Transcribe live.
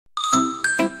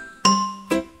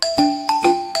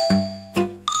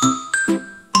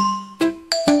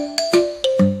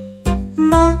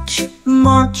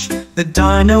the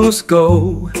dinos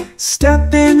go,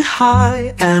 stepping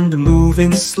high and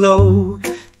moving slow.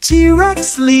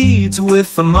 T-Rex leads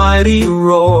with a mighty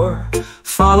roar,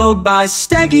 followed by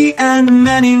Steggy and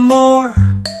many more.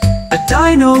 A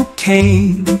dino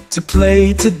came to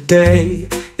play today.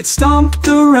 It stomped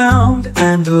around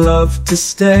and loved to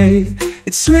stay.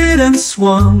 It slid and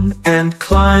swung and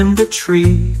climbed a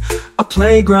tree. A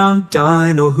playground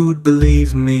dino, who'd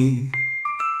believe me?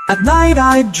 At night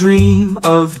I dream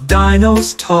of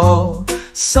dinos tall,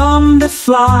 some that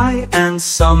fly and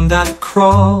some that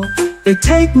crawl. They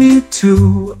take me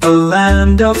to a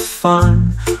land of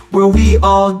fun, where we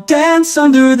all dance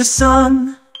under the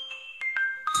sun.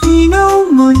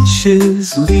 Dino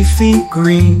munches leafy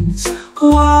greens,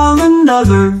 while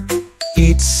another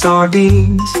eats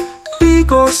sardines.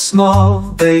 Big or small,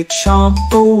 they chomp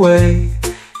away,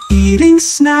 eating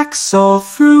snacks all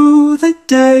through the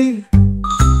day.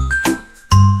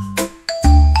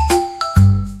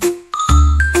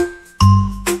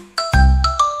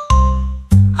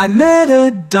 I met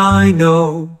a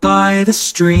dino by the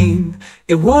stream.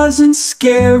 It wasn't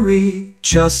scary,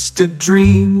 just a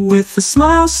dream. With a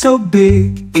smile so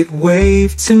big, it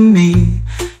waved to me.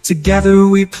 Together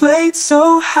we played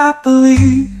so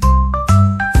happily.